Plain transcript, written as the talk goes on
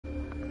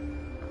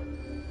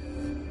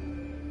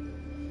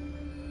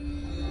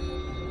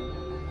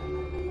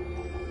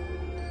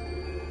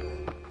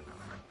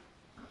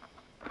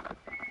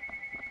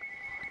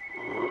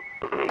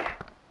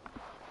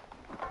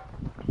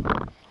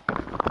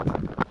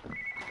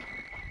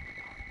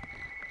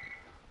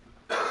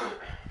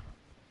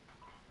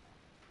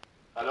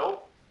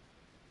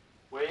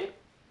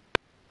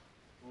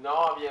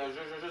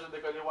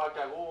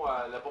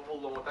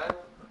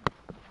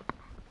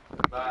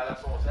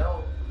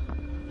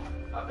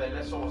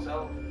appelle son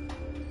cell.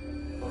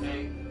 OK.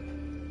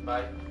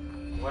 Bye.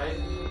 Ouais.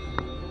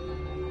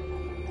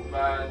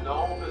 Ben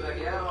non, on faisait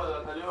rien.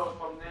 Tout à l'heure, on se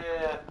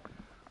promenait.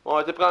 On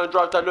a été prendre un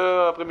drive tout à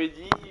l'heure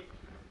après-midi. Puis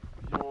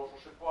on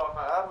cherchait pas à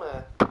faire,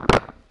 mais.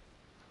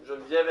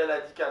 Geneviève, elle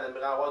a dit qu'elle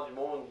aimerait avoir du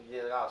monde qui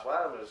viendrait à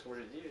soir, mais comme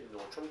j'ai dit, mon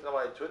chum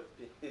travaille tout,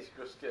 puis c'est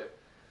ce que.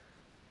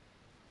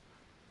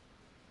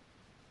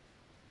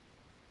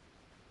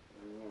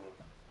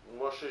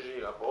 Moi, je sais,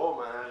 j'irai pas,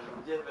 mais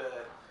Geneviève,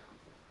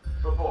 je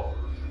sais pas.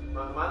 Je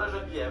me demande à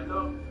Geneviève,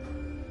 là.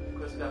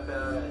 Qu'est-ce qu'elle fait,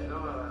 là? Elle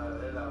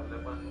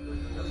voulait pas de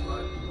la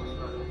soirée, puis moi, je suis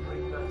dans le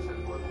drink, là, c'est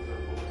quoi, je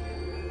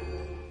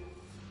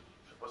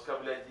sais pas ce qu'elle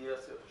voulait dire,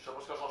 je sais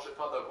pas ce qu'elle cherchait de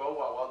faire de quoi,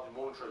 ou avoir du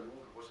monde chez nous,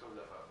 je sais pas ce qu'elle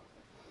voulait faire.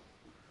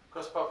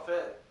 Qu'est-ce que pas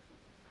fait?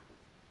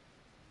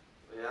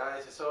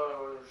 Yeah, c'est ça,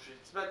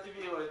 tu m'as TV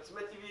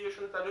chez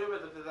tout à l'heure, mais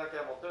t'étais dans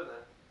Camerton,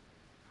 hein?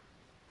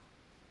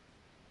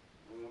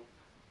 Mm.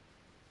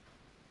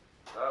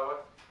 Ah ouais.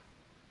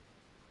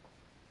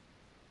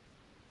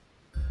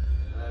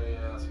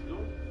 En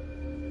skidoo?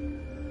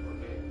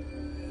 Ok.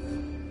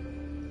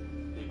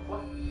 Des quoi?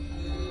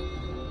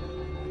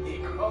 Des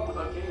cordes,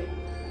 ok.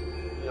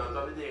 Ils ont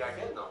entendu des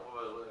raquettes? Non,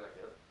 pas besoin de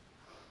raquettes.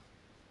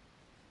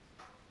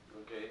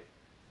 Ok.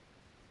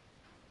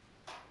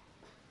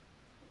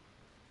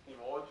 Ils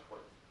vont avoir du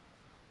fun.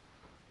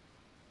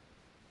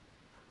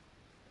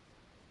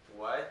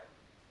 Ouais.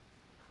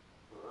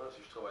 Ah, si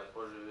je travaille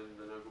pas, je vais lui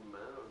donner un coup de main.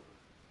 Là.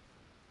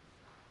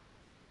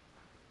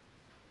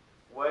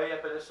 Ouais, il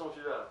appelle son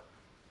filiale.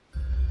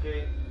 Ok.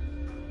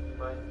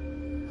 Bye.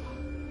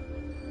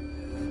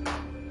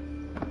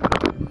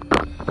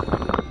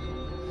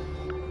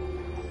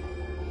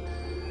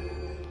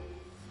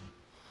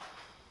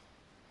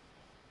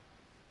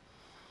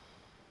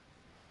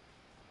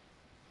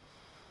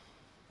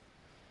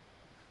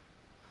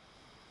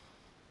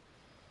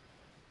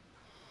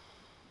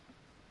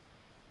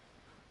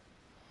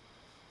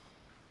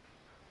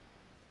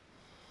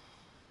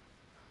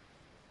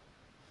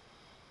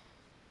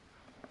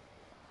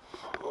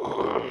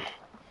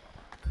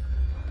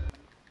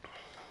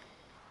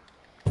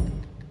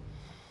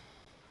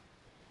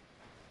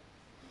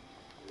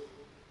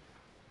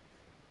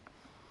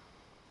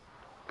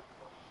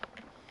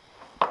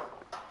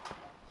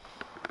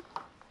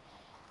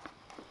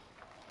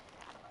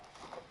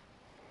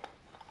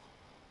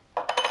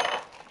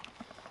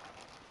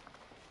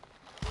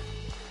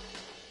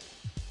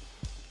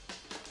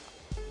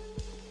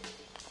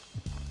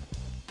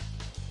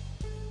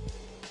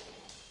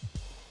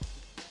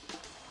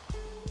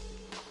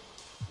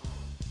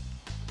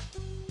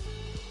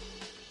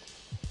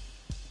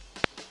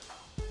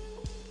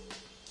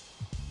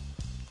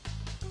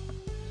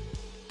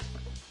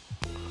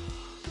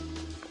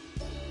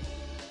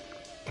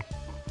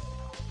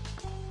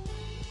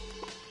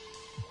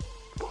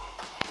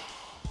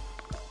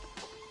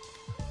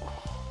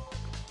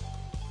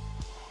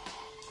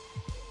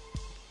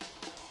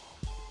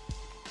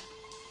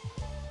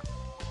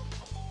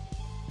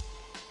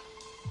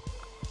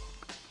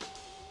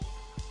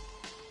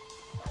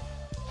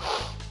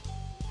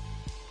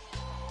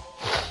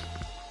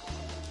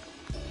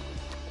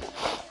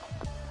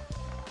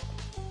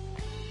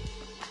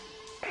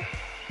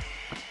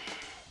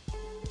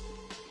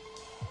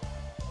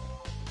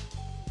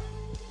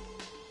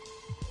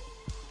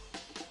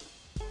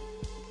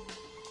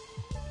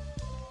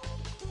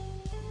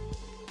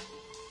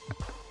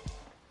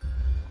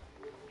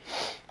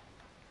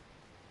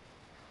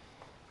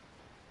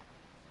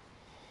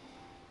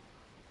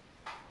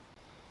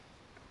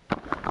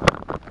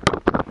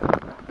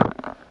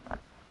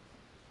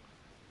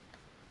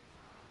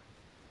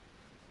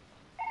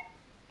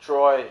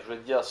 Troy, je vais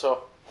te dire ça.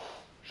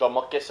 J'ai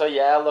remarqué ça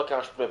hier là,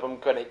 quand je pouvais pas me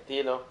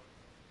connecter. Là.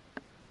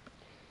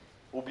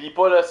 Oublie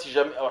pas, là, si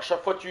jamais. À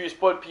chaque fois que tu n'uses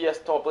pas le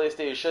PS ton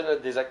PlayStation, là,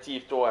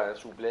 désactive-toi, hein,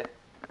 s'il vous plaît.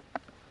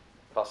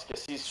 Parce que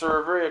si le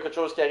serveur, il y a quelque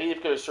chose qui arrive,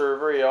 que le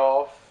serveur est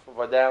off,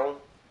 va down,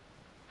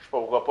 je ne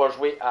pourrai pas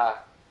jouer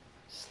à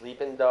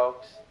Sleeping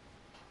Dogs,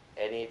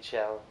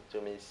 NHL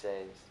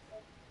 2016,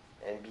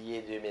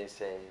 NBA 2016.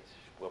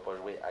 Je ne pourrai pas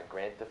jouer à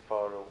Grand Theft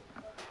Auto.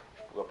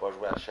 Je ne pourrai pas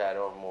jouer à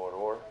Shadow of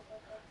Mordor.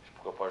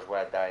 Je ne pourrai pas jouer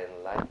à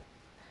Dying Light.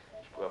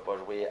 Je ne pourrais pas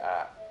jouer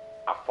à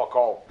fuck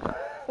all.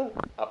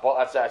 À part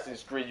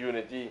Assassin's Creed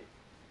Unity.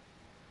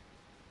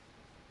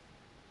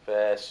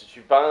 Fait, si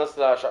tu penses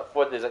là, à chaque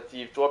fois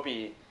désactive-toi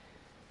puis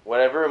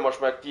whatever, moi je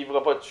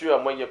m'activerai pas dessus à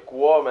moins qu'il y a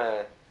quoi,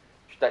 mais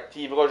tu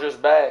t'activeras juste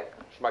back.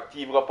 Je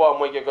m'activerai pas à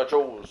moins qu'il y ait quelque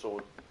chose.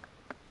 So,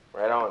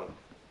 right on.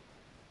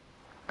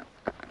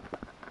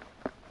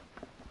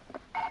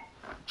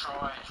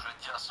 Troy, je veux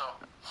te dire ça.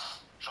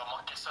 J'ai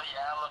remarqué ça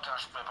hier là, quand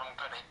je pouvais pas me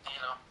connecter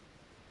là.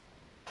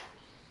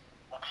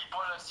 Oublie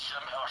pas là, si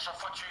jamais. À chaque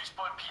fois que tu n'uses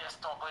pas le PS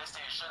ton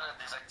PlayStation,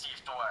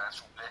 désactive-toi, hein,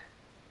 s'il vous plaît.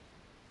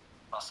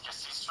 Parce que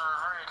si le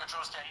serveur, il y a quelque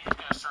chose qui arrive,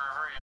 que le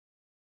serveur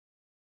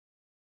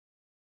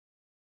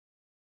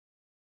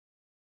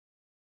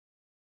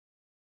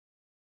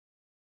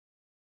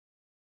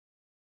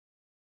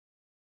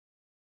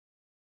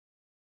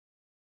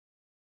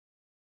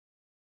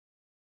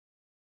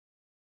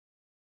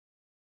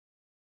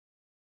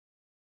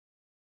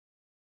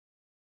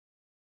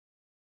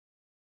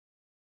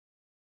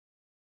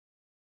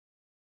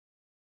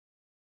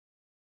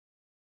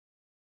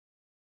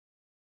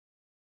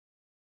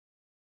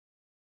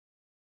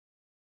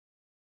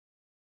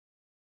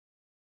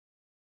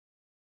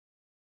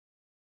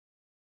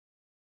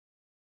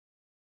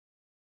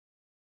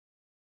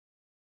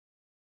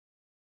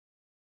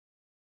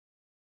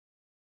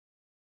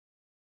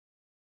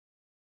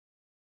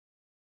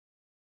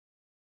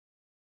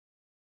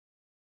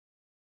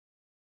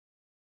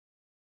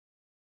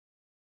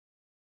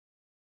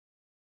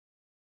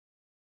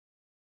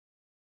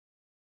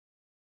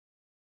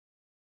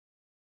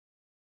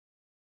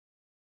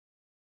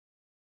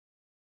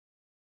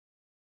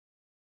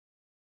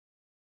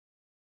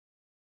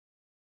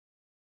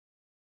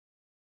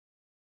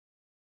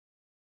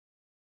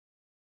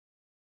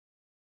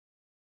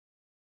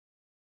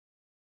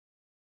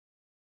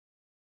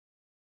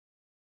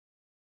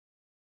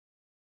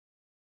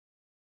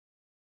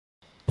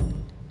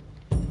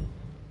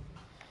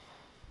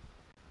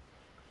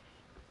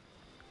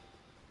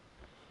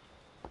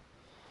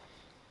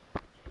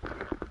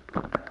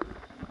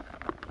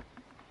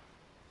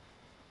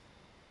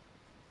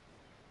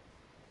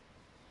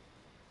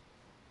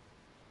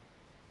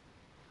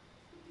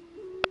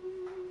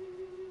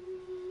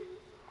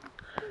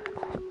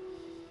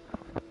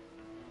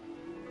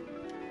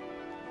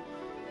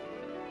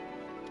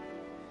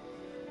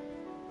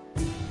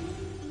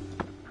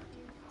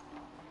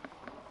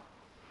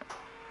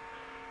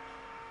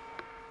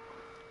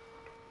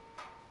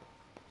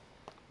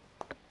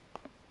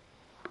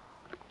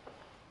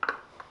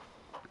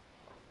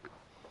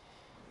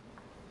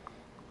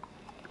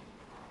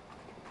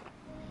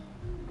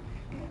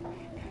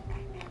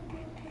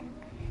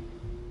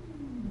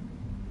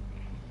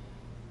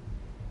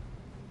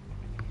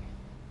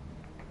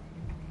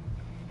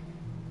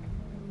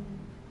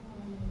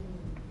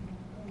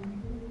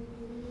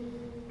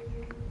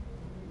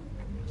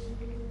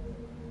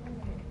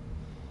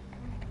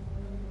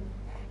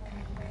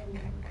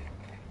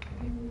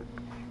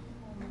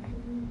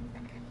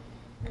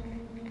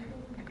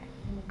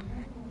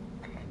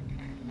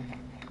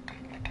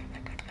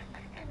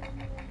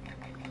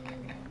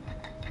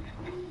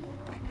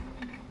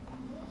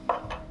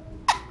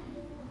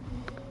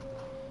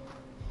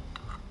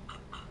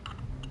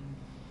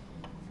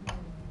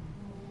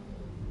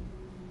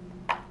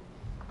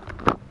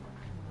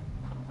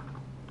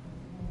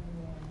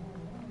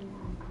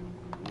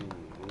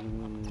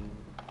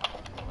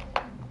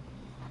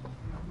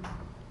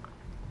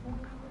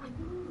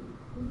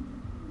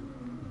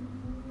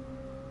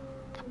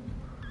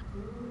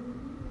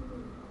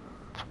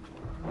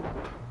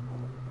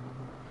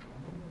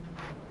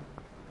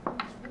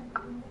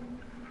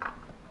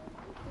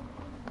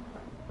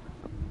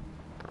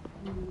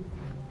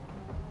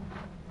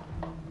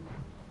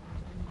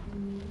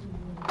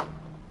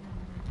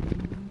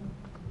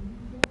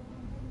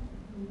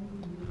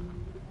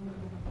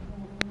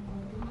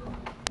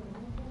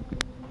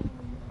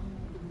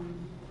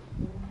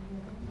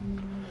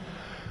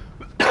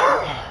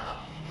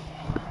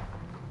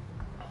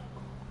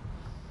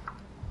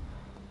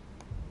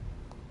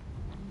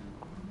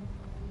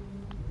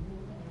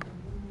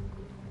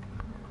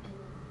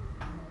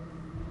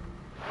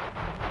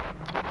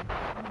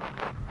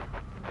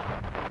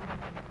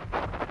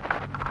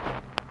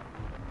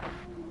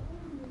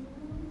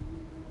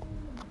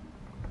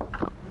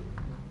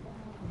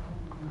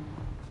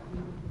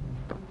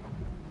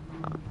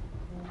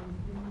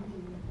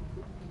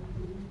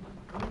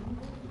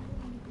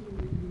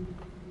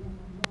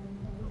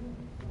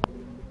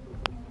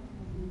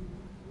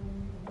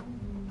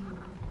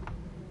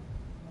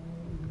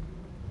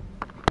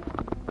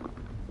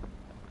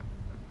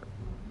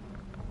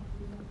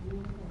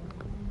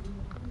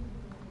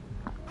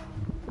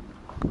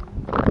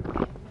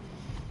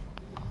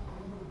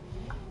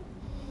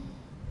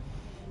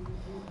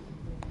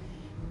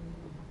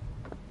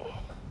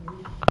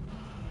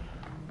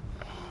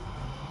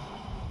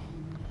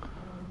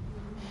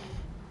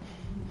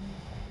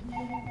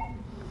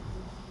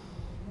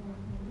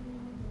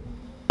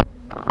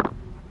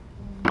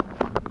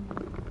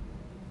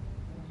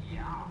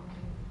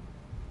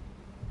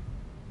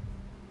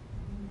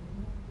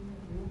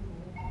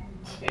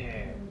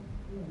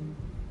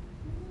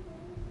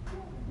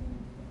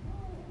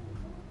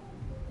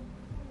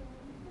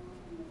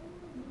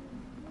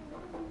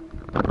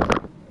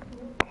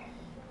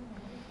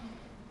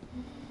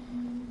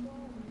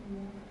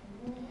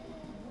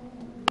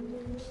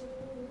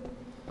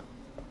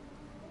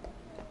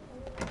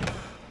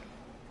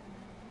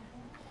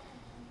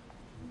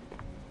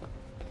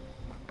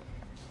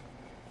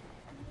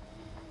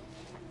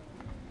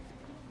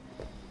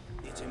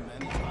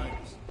Many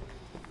times.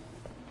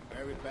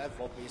 Very bad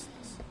for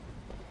business.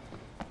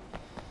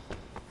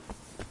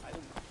 I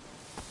don't know.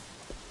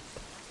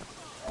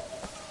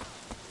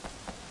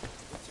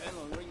 Wei Chen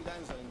on ring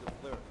dancer in the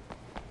third.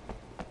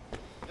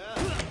 Yeah,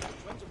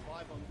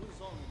 25 on good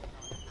song in the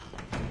night.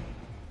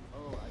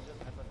 Oh, I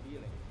just have a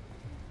feeling.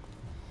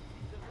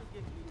 He doesn't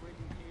give me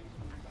rating games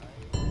with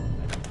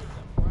I don't think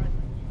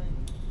surprised even.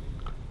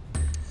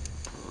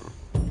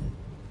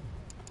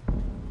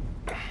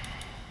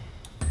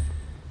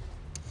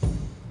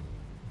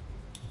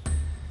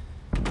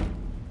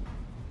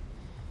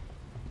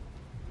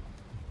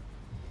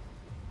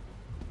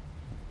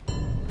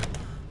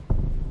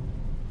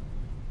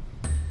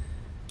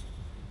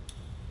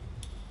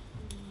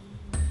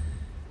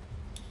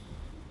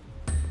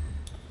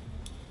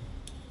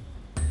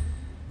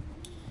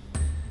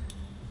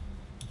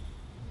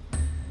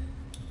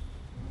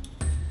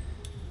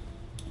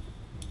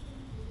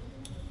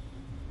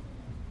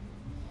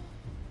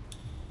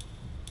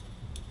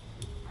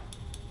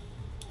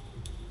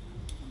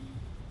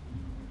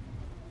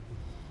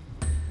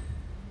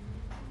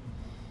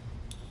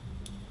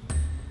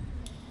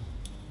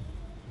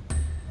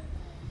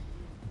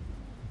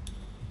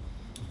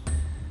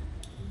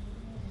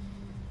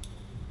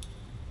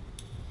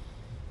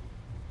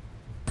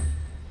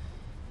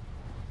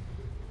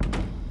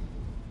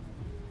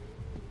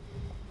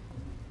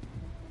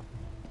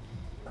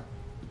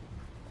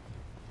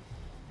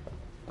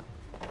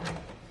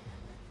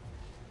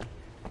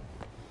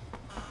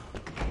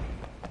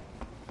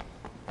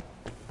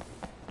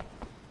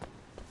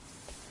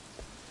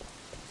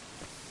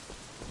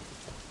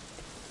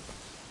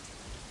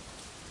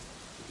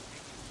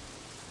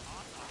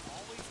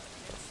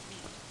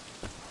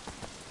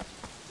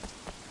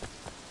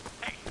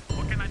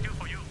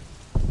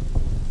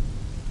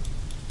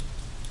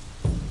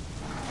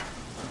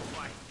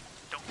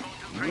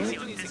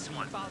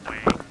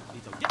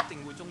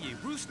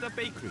 Rooster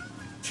Bakery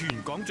全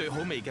港最好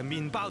味嘅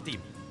麵包店，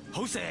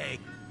好食。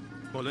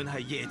無論係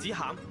椰子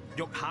餡、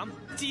肉餡、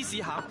芝士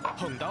餡、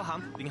紅豆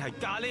餡，定係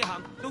咖喱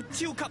餡，都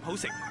超級好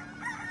食。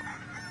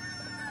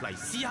嚟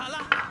試下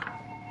啦！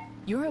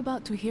 You're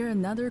about to hear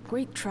another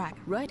great track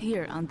right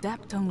here on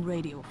Daptone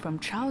Radio from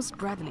Charles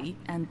Bradley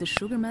and the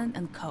Sugarman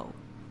and Co.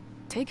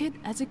 Take it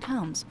as it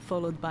comes,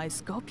 followed by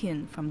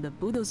Scorpion from the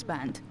Budos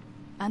Band,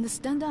 and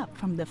Stand Up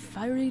from the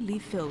Fiery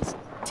Leaf Fields,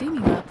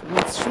 teaming up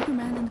with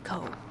Sugarman and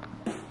Co.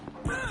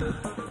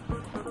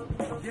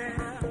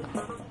 Yeah,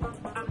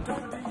 I'm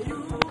talking to you,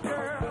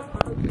 girl.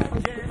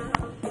 Yeah,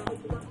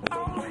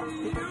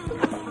 only you.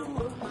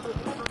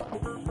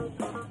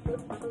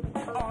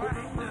 All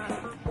right now.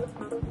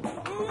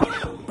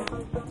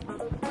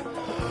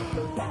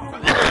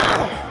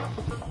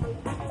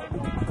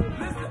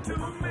 Listen to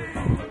me.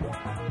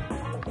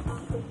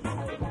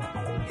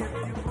 If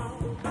you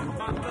want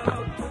my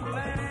love to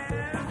last,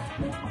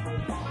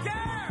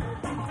 yeah.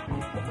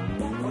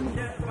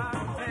 Forget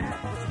about that.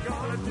 What you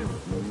gonna do?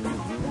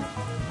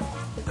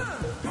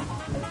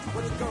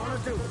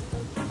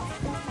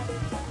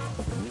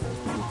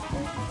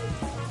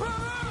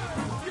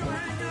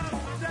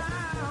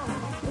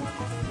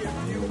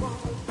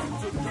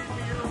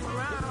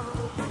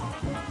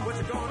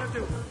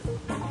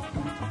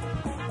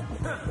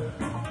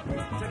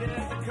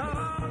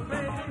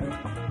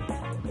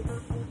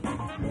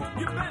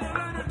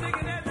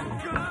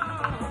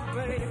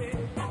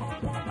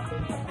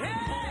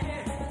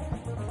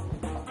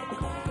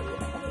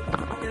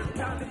 It's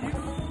down to you,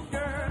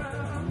 girl.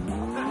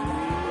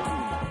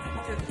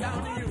 It's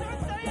down to you.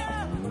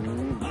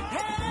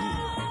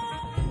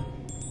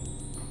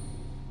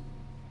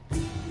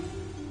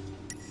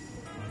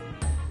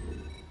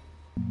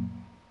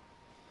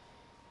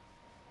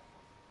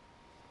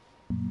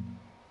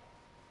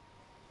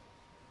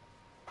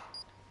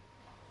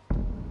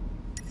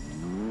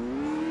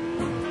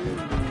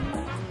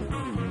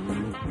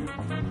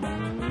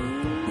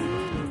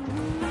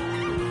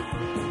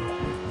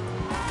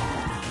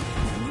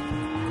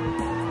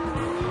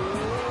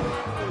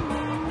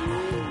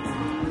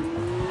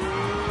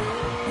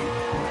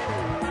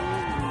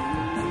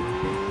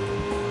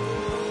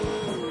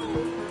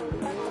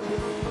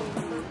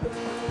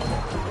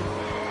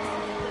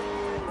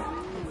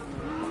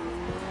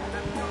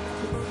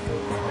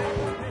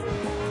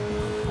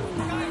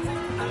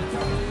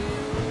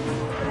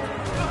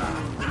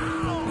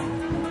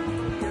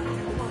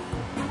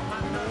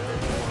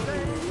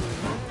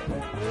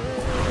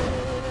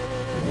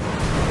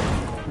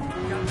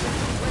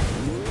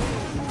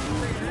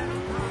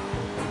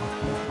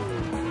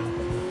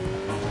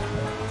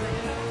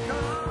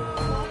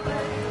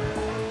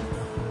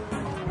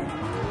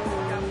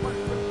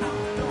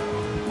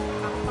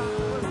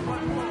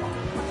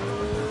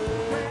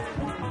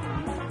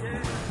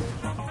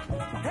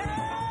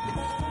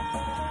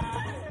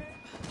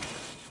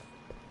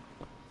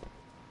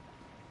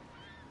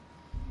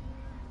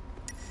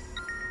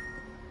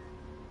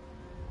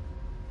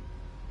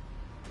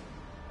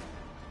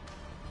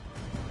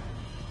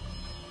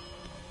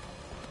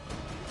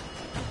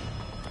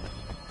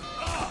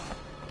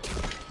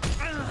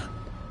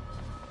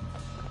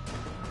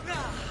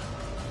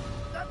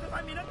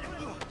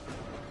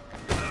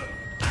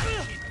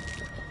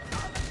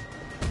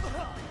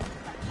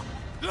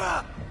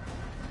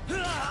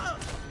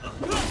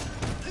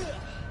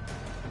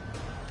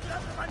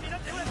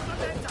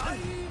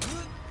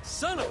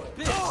 Son of a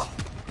bitch!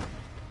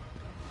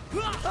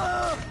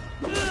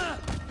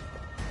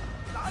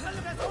 打緊你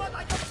隻手啊！大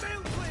個標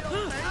出嚟咯！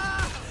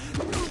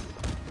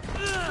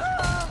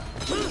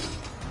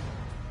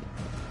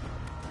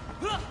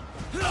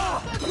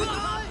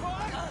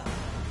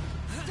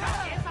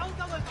野手鳩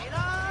佢肥啦！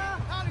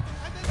你仲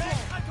睇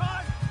緊佢？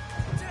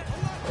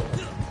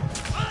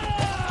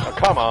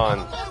 Come on.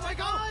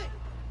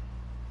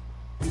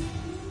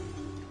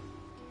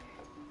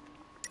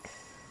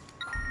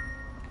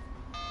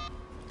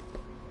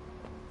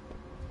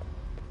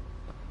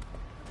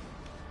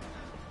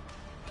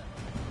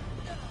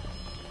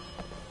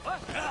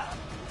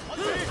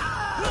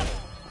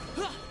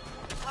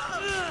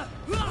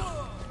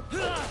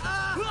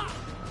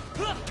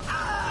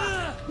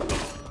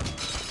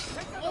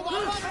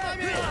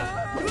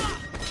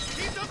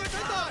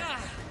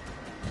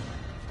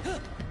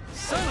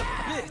 Son of a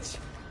bitch!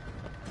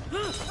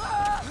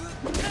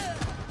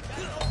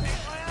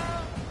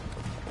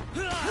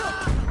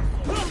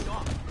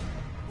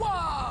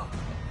 Wow!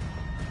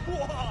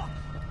 哇！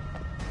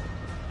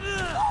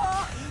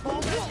放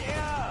乜嘢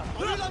啊？懟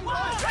冧佢！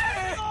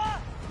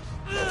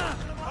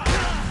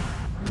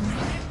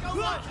救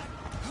佢！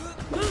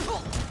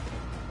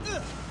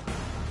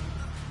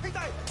兄弟，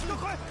捉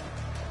佢！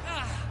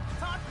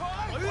殺佢！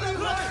懟冧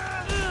佢！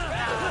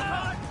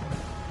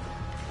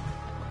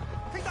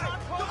兄弟，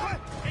捉佢！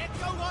踢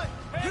救佢！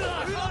懟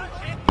冧！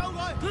踢救佢！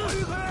懟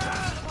佢啊！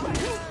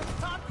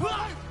殺佢！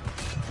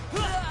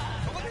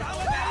同佢打佢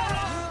命啦！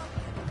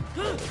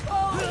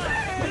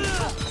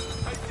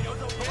係時候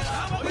做嘢啦！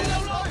懟冧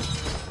佢！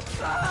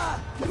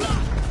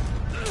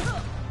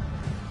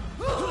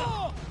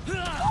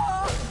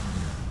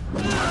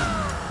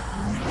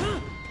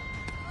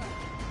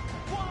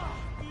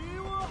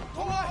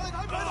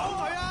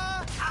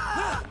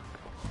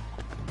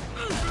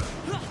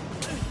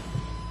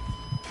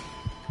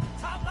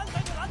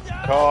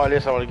 Oh, at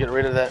least I want to get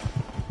rid of that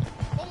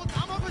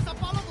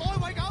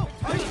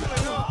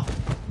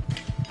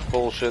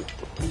bullshit.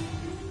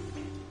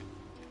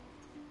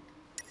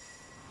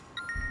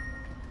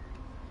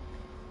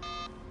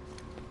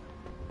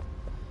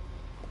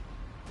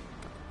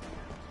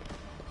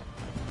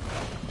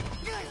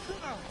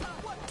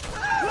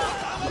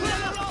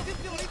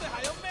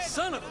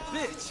 Son of a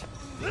bitch!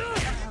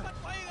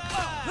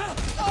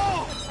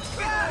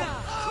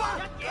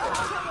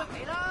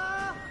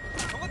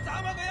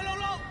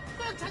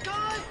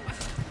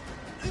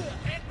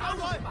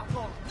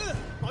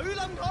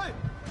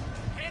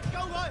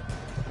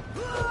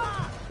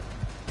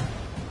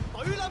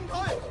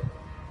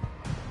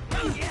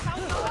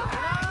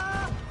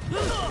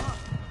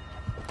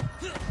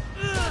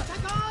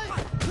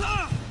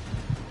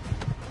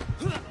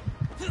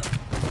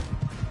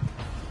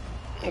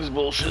 This is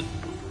bullshit.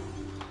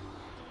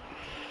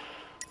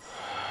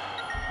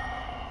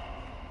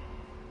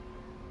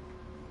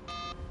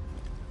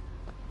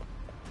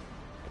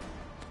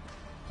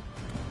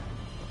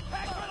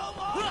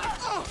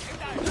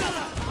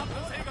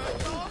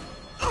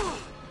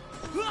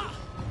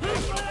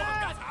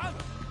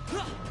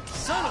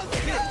 Son of a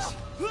bitch!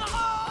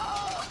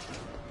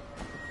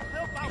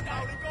 爆爆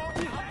你哥！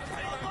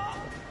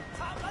插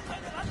撚佢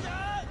條撚樣！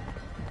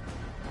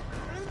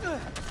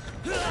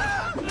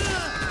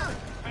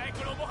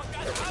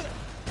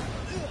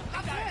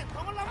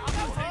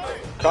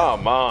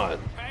 Come on.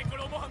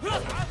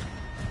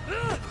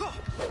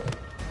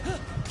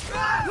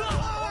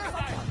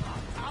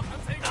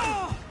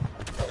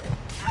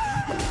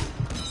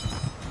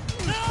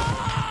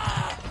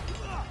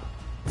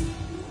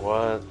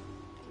 What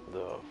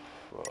the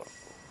fuck?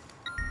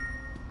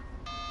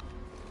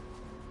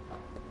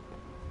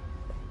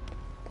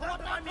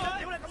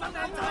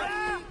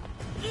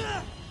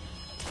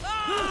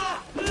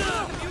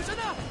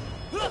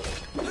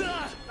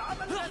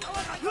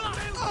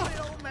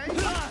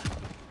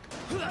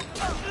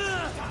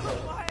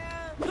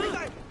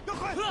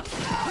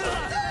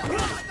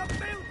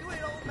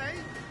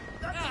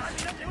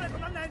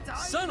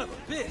 Son of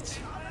a bitch!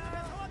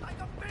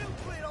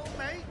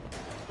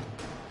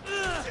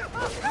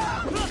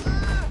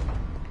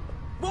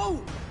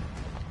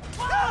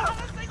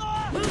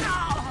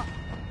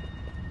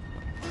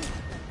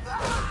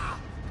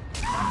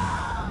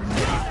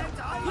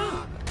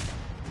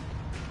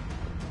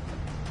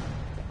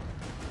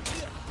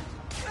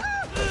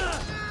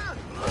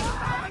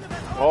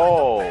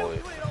 Whoa! Holy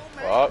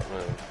fuck,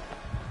 man.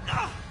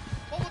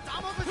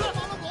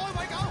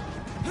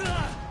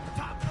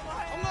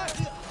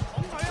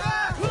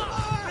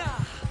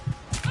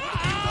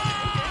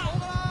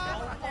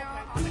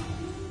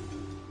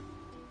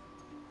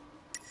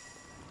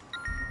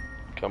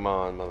 Come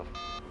on, mother.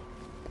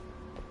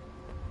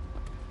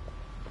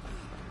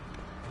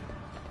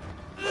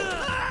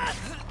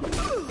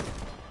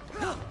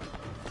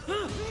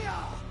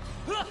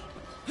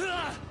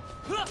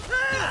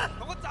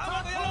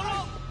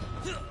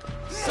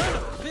 Son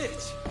of a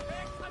bitch!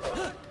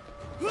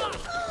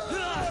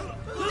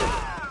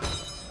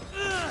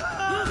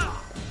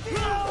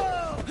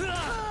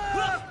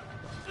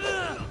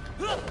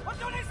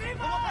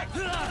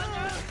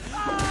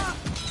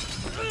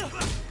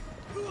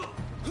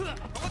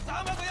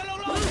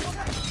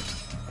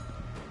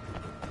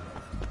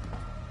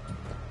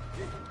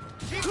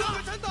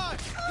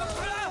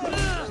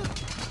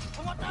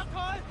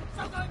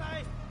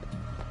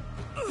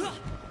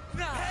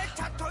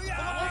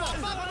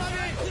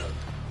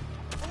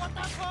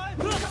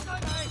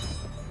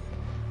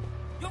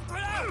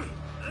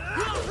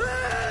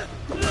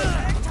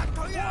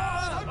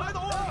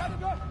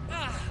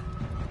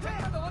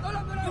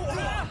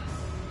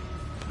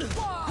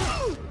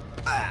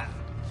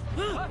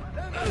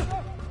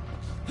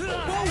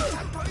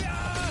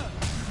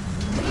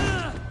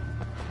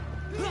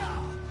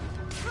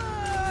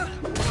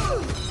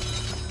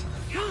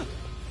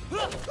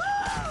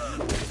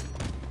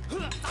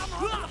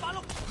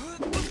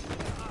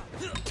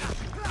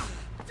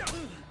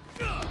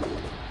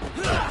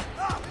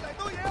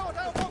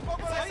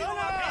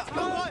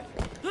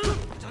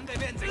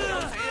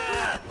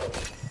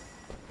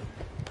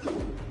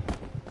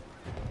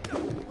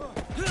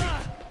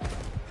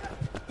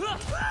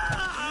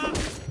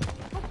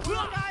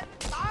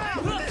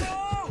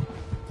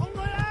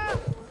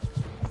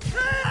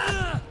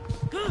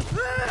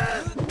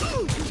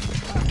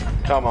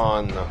 Come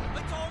on.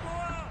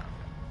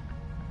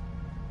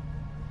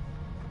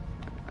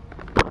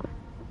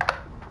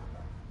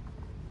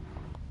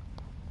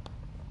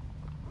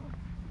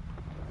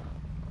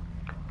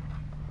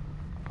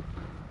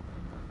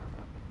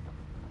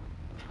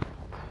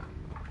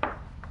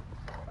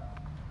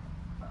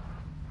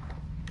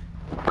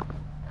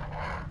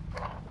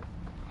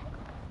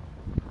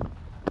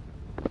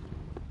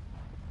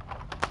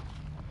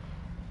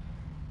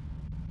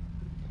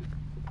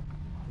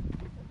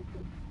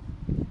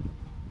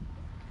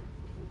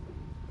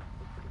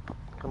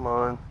 Come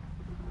on.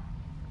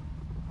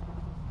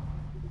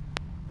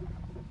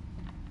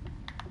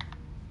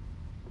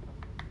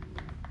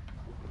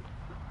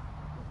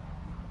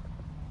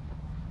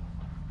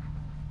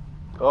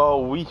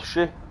 Oh oui, je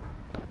sais.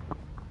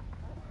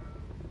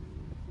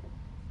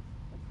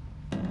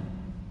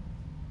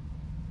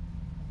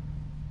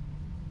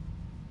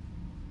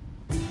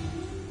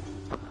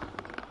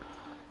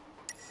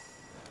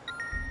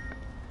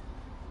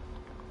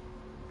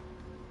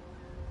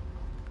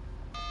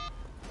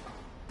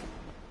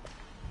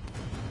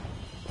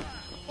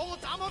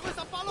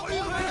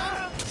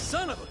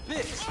 Son of a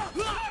bitch!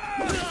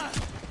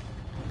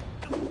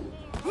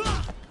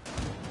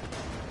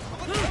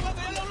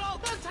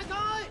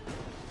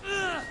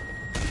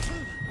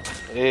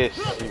 Et si,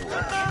 ouais.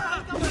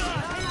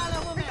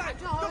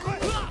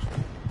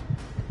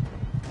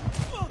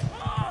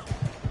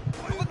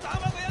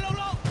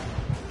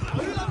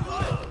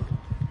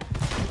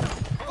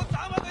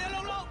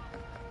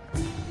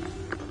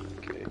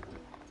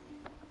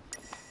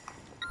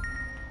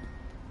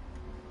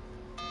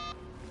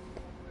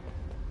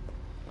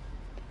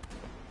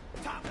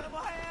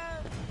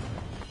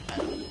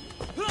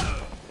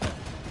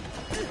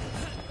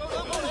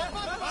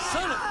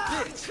 Son of a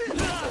bitch!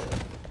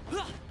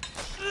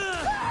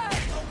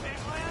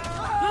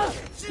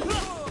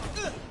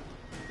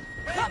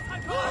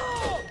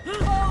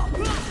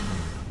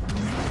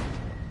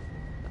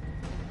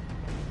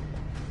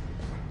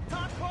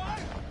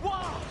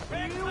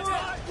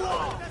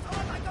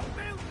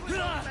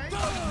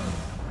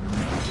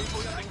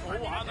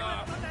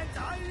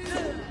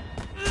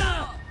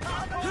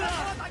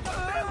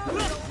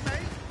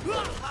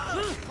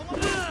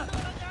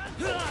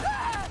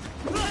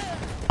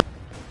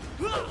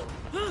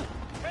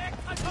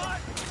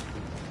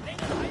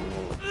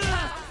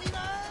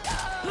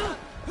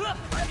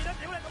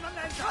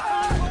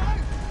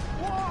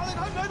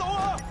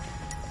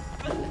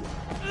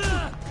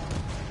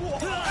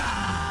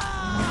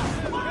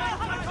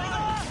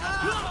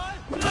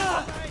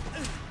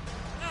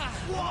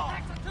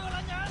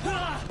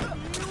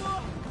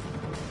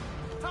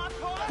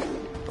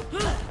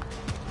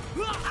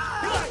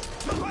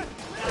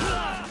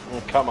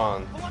 Come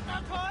on. 我打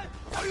佢，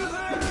就要佢。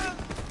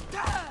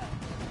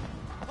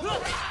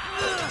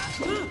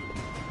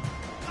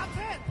架車，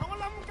同我冧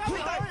交佢。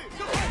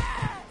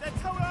隻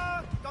抽啦，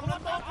咁撚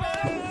多飛。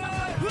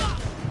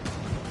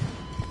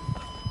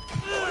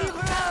佢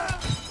啊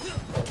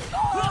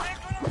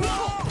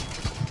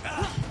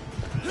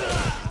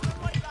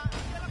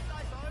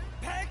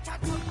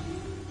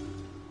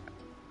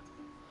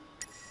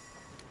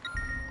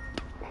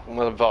！On va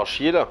me faire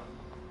chier là.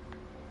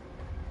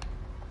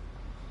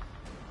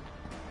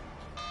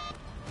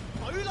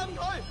 懟冧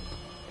佢！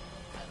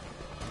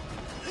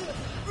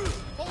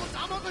幫我斬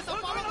開佢手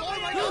把啦，我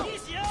為咗支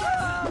持啊！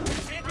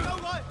射鳩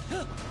佢！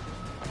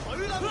懟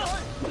冧佢！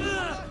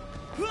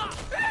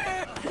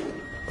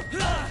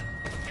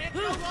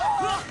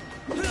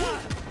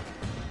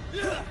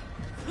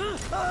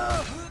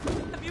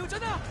瞄準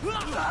啊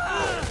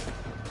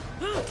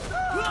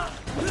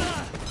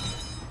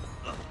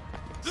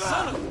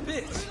！Son of a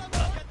bitch！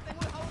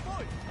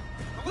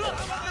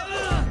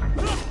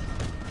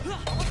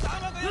 同我斬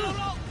開佢一碌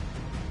碌！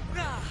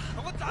同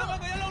我斬開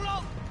佢一碌碌！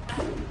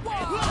哇！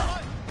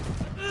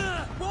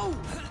哇！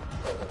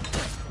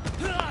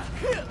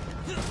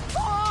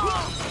好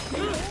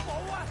冇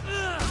啊！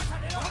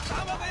同我斬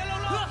開佢一碌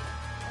碌！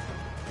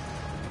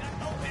一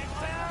刀劈佢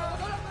啊！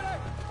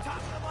插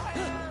佢落去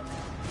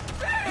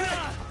啊！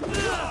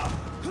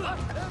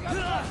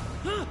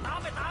打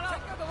咪打啦！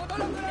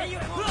你以為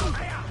我唔睇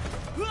啊？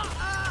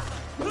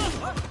劈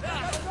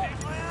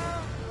佢啊！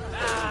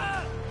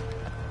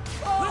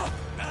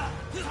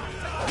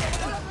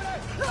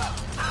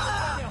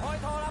開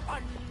拖啦，笨！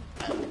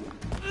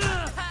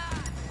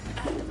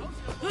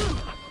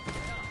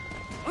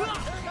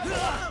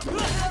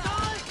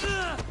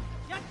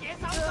一嘢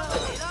收咗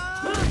嚟啦！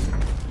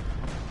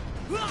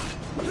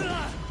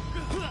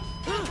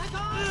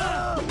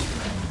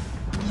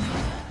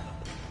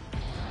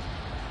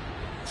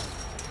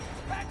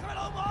劈佢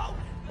老母！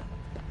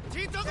切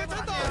咗佢出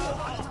度！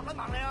插撚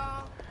盲你啊！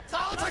走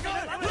出佢！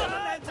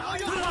走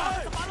喐佢！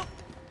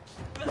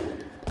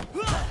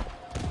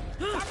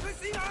斬佢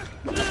屎眼！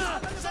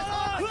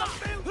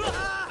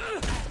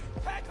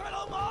劈佢老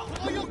母！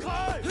我喐佢！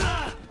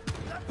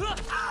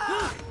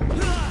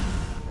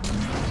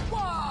哇！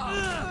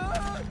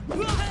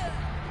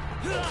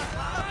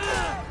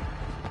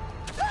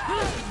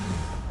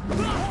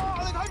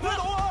你睇唔睇到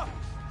啊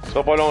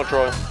Sera pas long,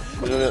 Troy.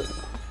 2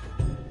 minutes.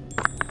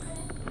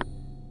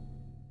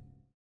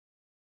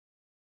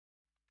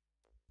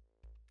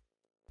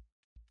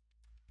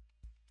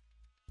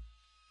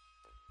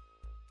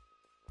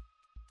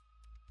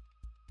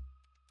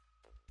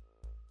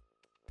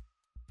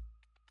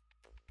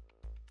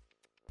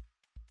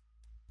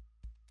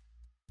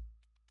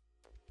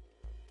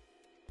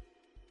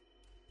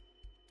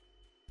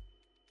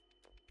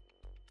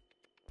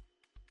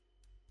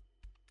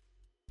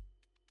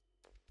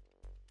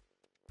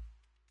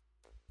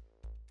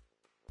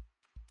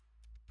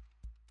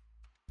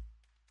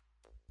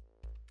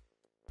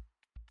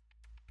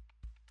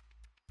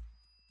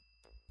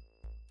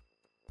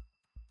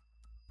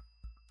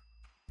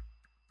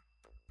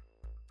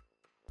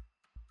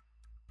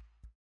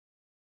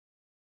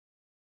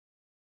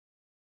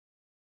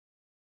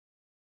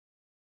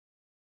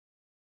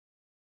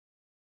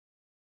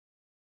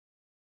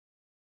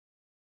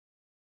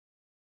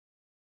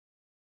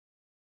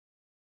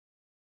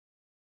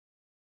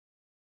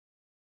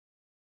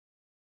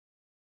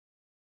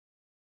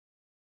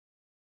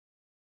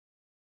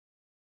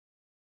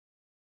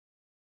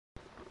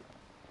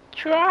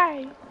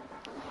 Try.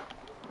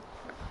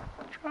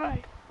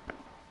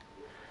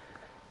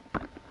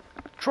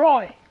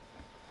 Troy.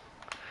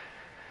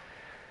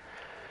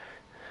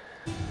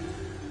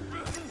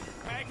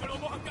 劈佢老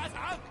母冚家鏟！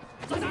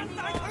殺晒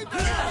佢！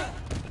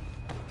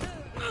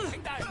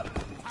兄弟，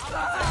跑啦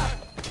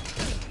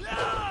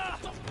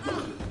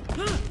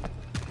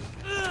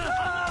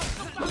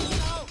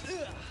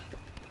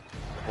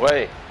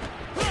！Ouais.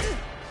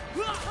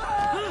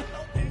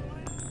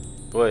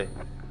 Ouais.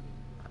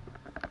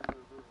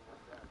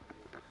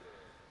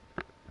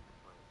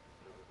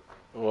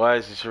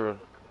 Ouais, c'est sûr.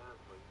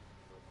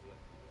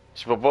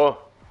 Je peux pas.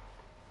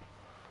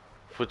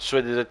 Faut que tu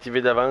sois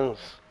désactivé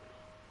d'avance.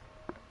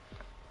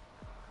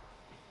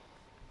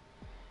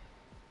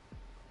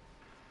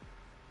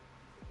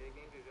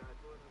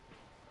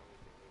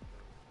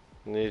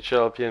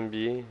 NHL,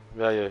 PNB.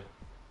 Ouais,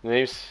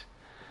 même si...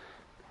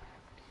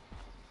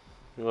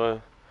 Ouais.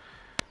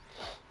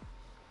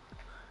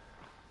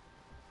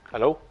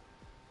 Allô?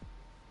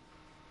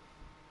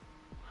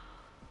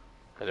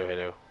 Hello,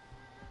 hello.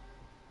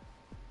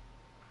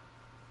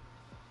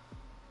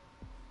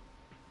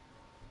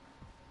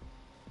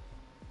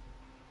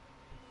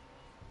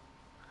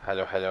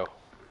 Hello, hello.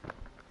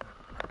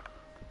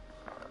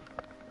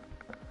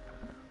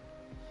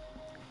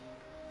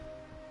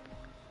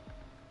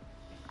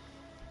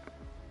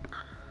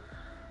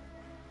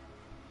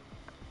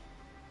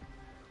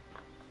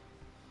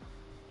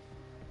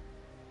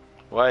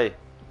 Ouais.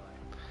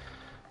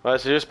 Ouais,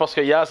 c'est juste parce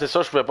que hier, c'est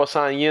ça, je pouvais pas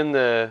sign in.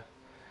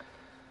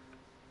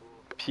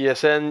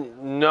 PSN,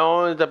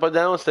 non, t'as pas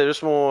down, c'était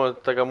juste mon.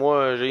 T'as comme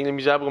moi, j'ai une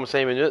misère pour comme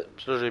 5 minutes.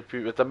 Puis là, j'ai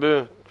pu. T'as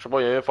bu, je sais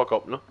pas, il y a eu un fuck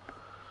up là.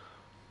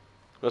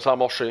 Là, ça a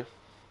marché.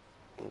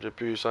 J'ai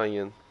pu sign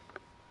in.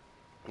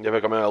 Il y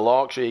avait comme un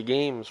lock chez les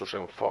games, so je suis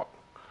comme fuck.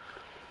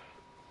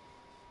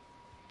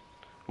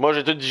 Moi,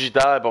 j'ai tout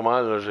digital pas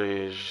mal, là.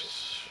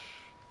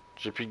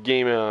 J'ai plus de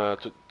game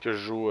tout que je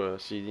joue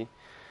CD.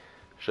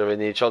 J'avais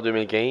NHL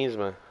 2015,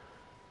 mais.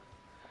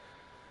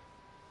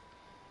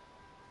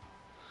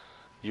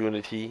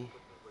 Unity.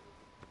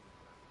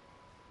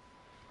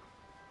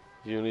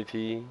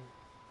 Unity.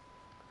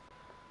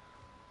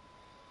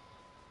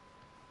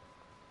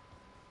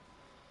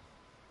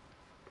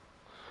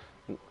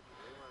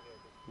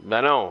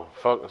 Ben non,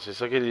 fuck, c'est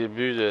ça qui est le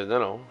but de. Non,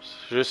 non.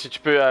 C'est juste si tu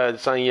peux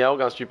sign out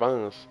quand tu y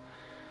penses.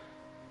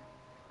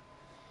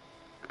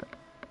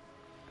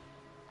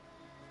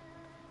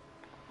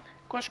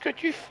 Qu'est-ce que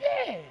tu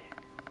fais?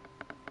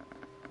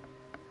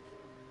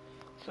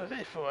 Ça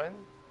c'est fun.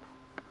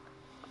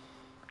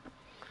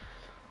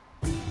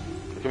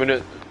 Quelques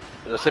minutes.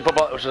 Je sais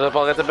pas, je ne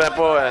parlerai même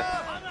pas.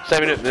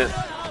 5 minutes.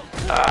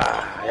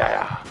 Ah,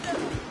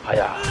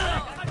 ya.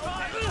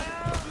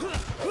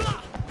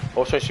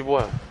 Oh, c'est un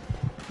ciboire.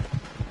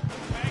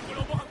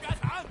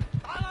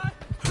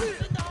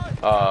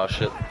 Ah,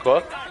 shit.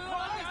 Quoi?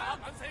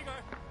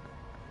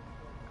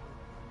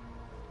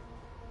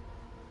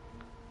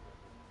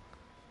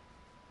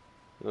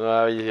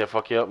 Ah, il a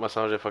fucké up, ma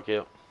j'ai fucké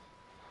up.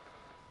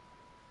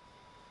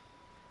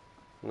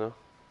 Non?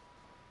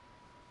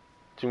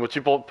 Tu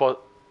m'as-tu pour pas.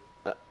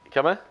 Ah,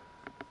 comment?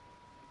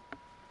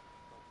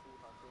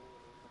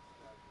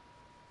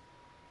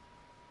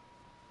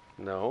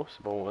 Non,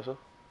 c'est pas moi ça.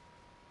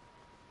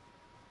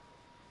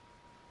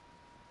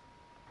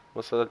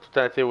 Moi, ça a tout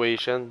été Wei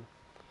Chen.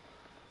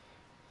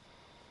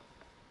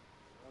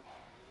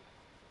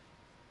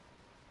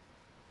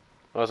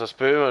 Ah, ça se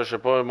peut, mais je sais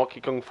pas, moi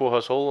qui Kung Fu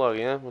Hustle,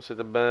 rien. Moi,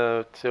 c'était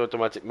ben, tu sais,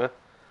 automatiquement.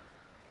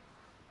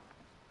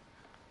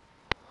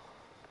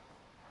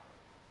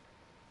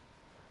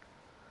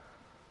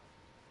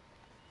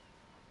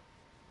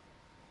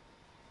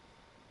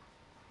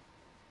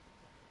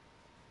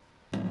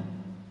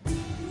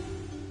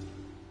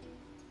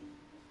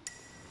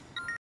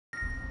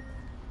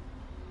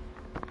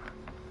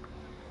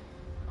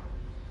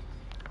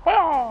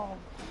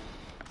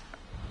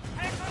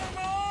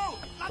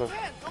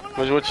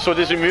 Moi, je vois-tu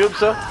sauter sur le mur pis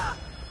ça?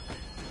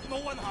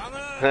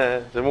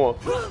 C'est moi.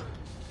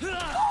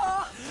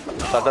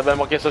 Ça t'a bien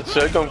manqué ça tout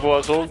seul comme Fu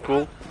Hustle,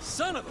 cool.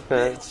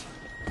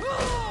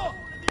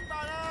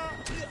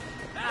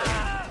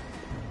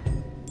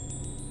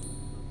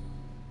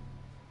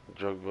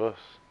 Jog boss.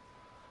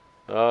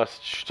 Ah,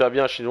 si tu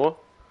bien en chinois?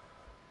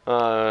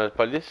 Ah,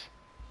 police?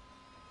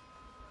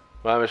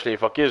 Ouais, mais je l'ai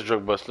fucké ce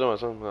jog boss là, me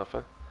semble,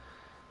 enfin.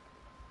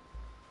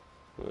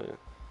 Ouais.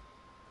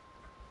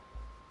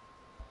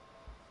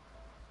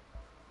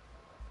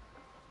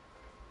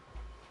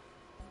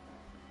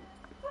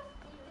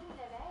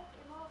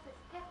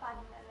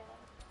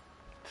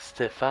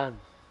 Stéphane.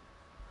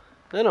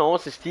 Non, non,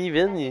 c'est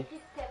Steven.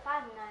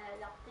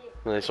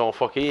 Ils sont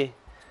fuckés.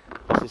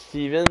 C'est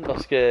Steven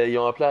parce qu'ils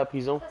ont appelé à la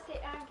prison. Ça, c'est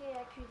un qui est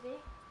accusé,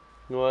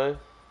 Ouais.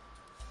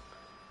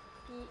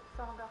 puis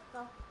son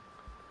garçon.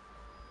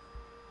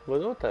 Ouais,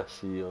 non, t'as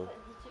assis, là.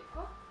 Dis-tu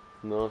quoi?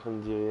 Non, ça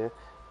me dit rien.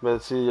 Mais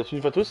y a-tu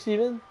une photo de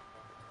Steven?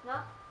 Non,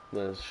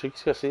 Ben, je sais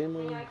ce que c'est,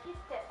 moi. mais il y a un qui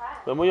Stéphane.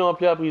 Ben, moi, ils ont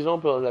appelé à la prison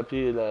pour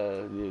appeler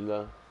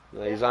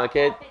les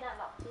enquêtes.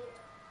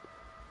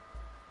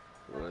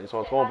 Ouais, ils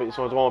sont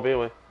trompés,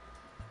 ouais.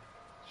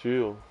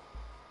 Sûr.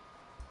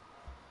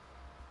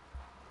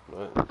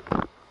 Ouais.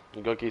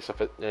 Le gars qui s'est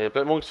fait. Il y a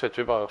plein de monde qui se fait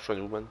tuer par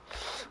Chenou, man.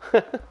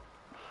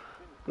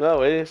 Ah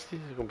ouais, c'est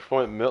comme je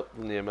pense un meurtre,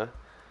 dernièrement.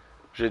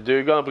 J'ai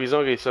 2 gars en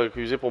prison qui sont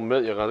accusés pour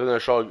meurtre. Il est rentré dans un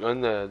shotgun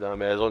dans la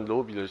maison de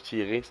l'autre, puis il a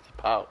tiré,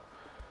 c'était pas.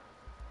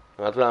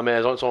 Il est rentré dans la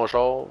maison de son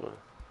char.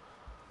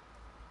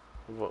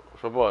 Je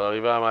sais pas,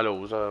 arrivé à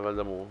Malose, à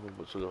Val-d'Amour,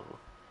 là.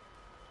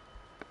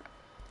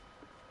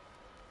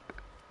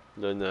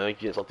 Il y en a un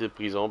qui est sorti de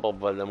prison par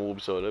Val-d'Amour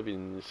pis ça là, pis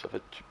il s'est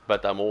fait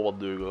battre à mort par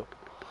 2 gars.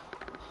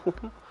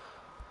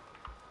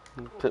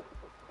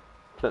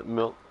 Peut-être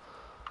meurtre.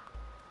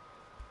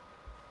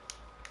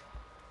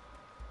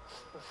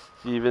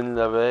 Steven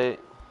Leveille.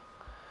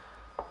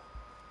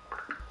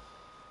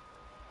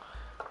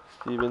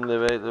 Steven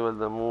Leveille de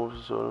Val-d'Amour,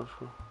 c'est ça là, je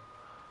crois.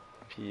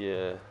 Pis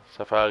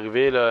ça fait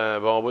arriver là, un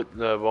bon bout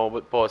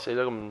de passé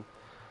là, comme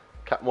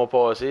 4 mois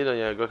passés, là, il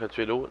y a un gars qui a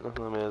tué l'autre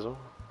dans la maison.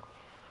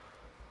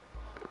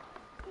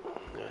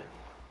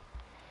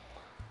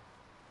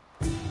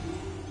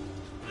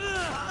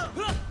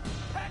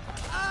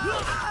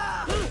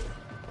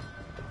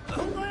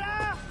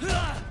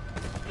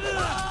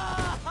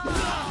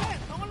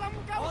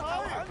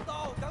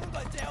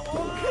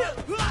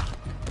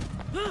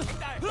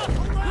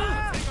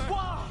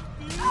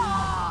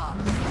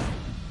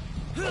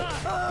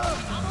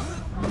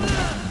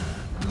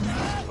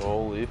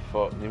 Holy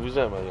fuck,你vous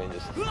aimez rien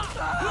ici.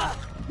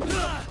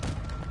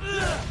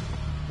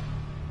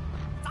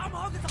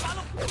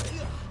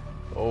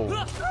 Oh.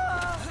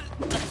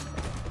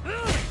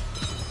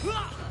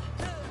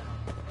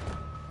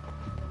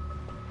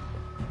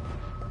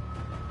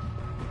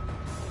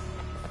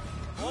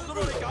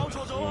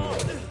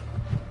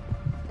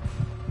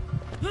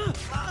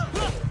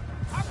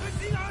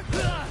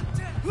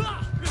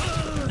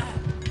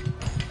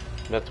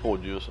 Mais trop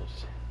dur ça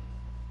aussi.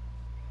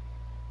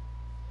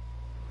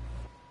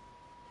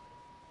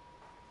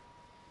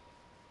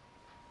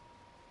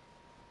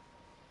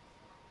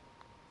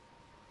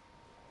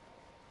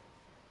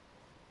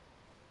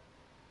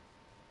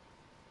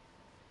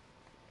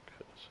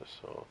 C'est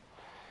ça.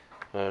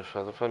 Je suis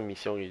en train de faire une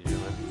mission réduite,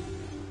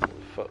 man.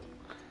 Fuck.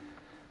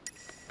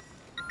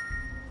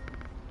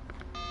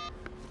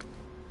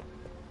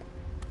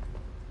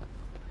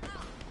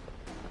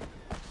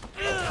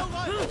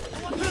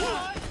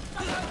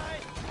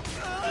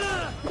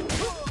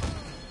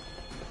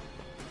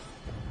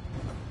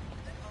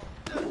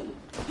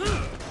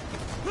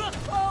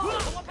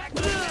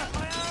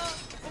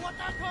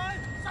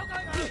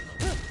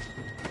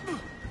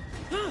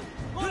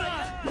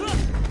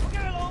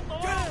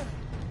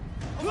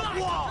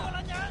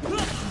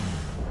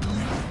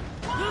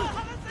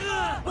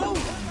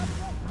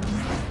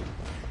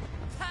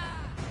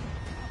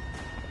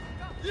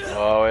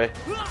 Ah ouais.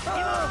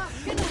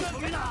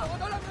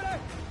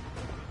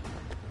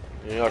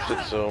 Il a acheté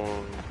ça.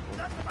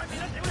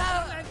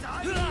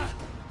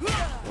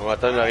 On va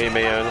attendre l'arrivée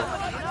meilleure.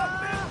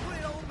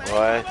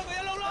 Ouais.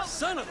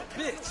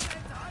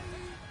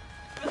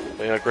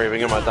 Il y a un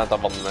craving en même temps, t'as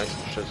pas de main.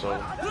 Je sais ça.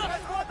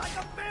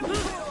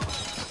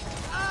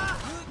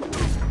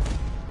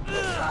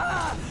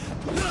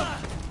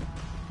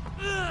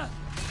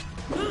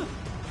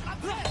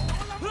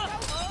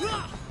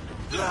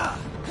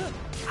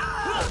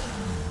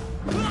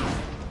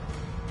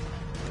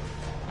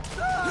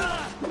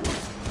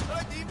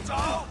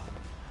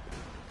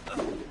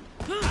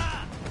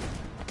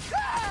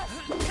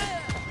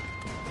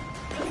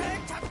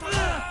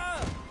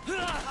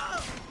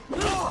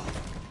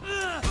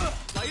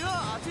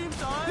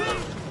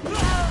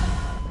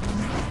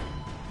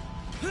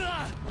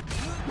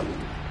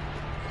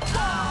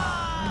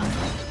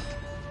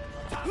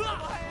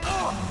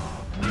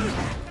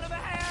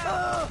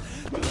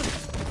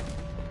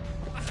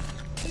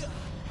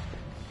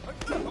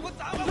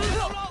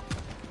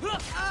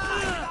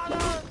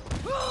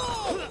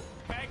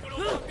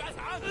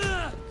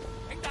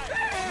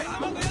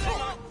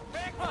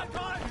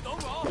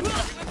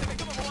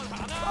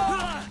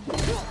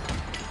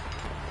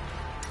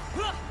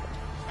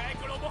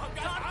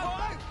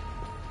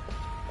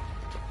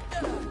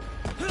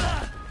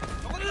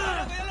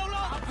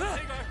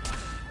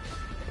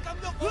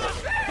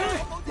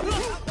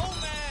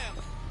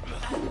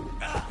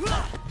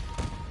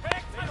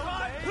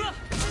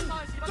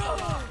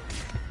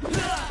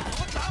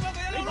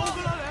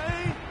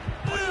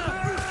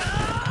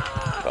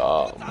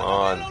 Come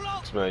on,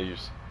 tu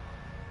m'amuses.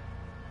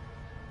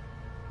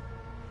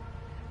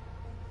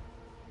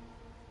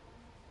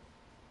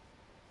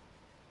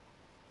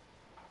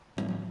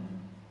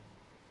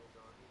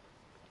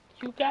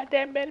 You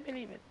goddamn better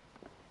believe it.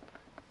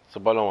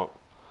 C'est pas long.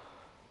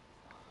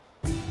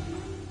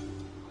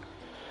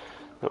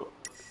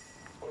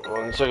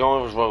 Une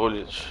seconde, je vais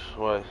rouler.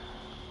 Ouais.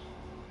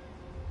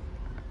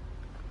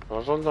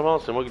 En zone de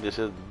demande, c'est moi qui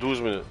décide.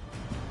 12 minutes.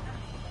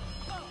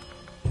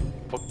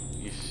 Fuck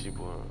ici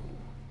pour un...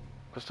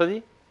 Qu'est-ce que t'as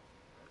dit?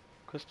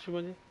 Qu'est-ce que tu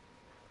m'as dit?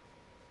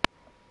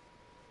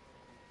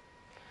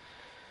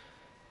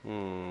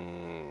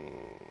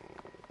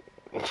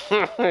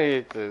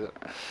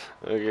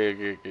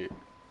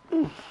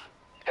 Ok.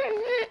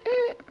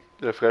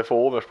 Je ferais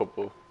faux, mais je peux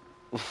pas.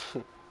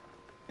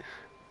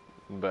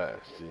 Ben,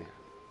 si.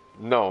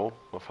 Non,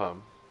 ma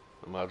femme.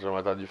 Elle m'a déjà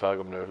entendu faire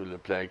comme le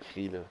plan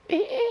cri, là.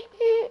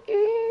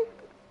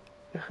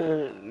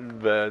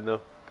 Ben,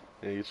 non.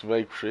 Il est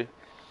souvent couché.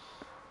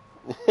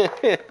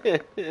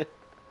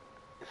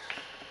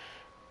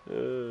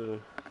 euh...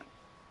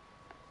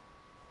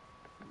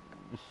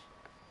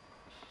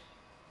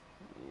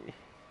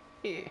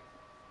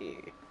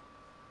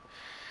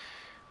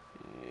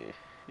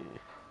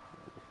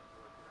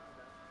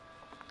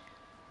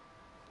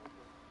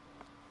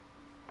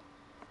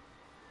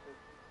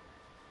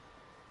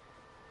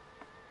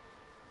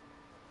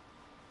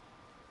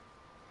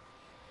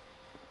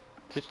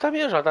 C'est tout à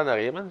bien, j'entends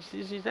rien, man.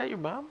 Is that your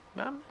mom?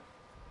 Mom?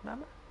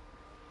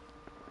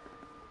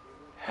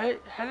 Hey,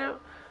 hello?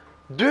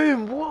 2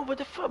 mois? What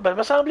the fuck? Ben, elle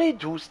m'a semblé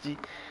 12, dit.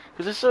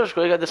 C'est ça, je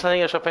croyais qu'elle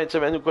descendait à chaque fin de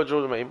semaine ou quoi de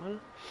jour de même.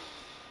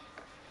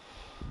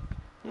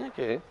 Hein?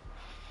 Ok.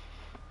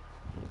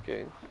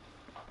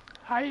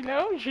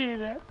 Hello,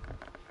 Gina.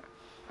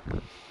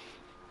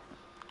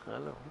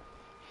 Hello.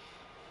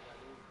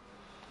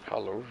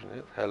 Hello,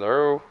 Jeanette.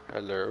 Hello.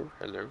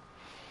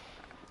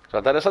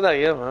 J'entendais ça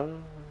derrière, hein?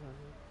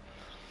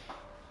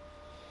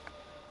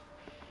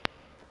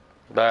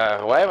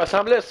 Ben, ouais, il me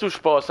semblait que je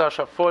passais à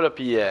chaque fois, là,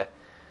 pis je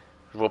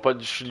vois pas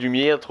de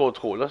lumière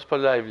trop, là. C'est pas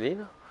le lively,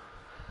 là.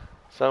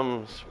 Ça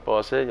me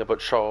passait, il n'y a pas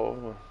de char.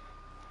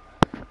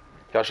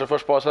 Quand à chaque fois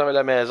que je passais dans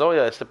la maison,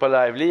 c'était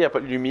pas lively, il n'y a pas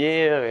de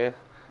lumière.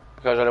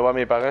 Quand j'allais voir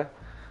mes parents,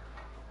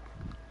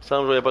 il me semble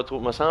que je voyais pas trop.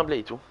 Il me semblait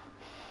et tout.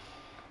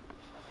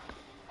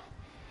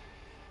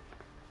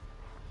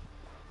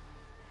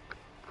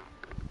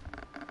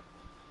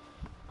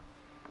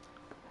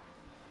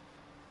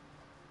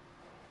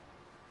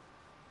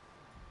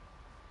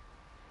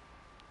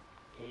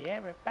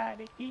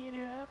 Everybody get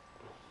up.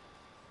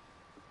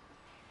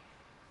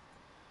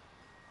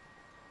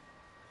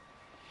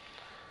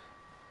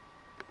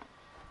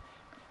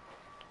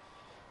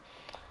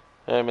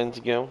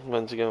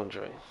 Mendigon,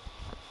 Joy.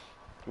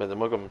 Mais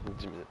donne-moi comme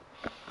 10 minutes.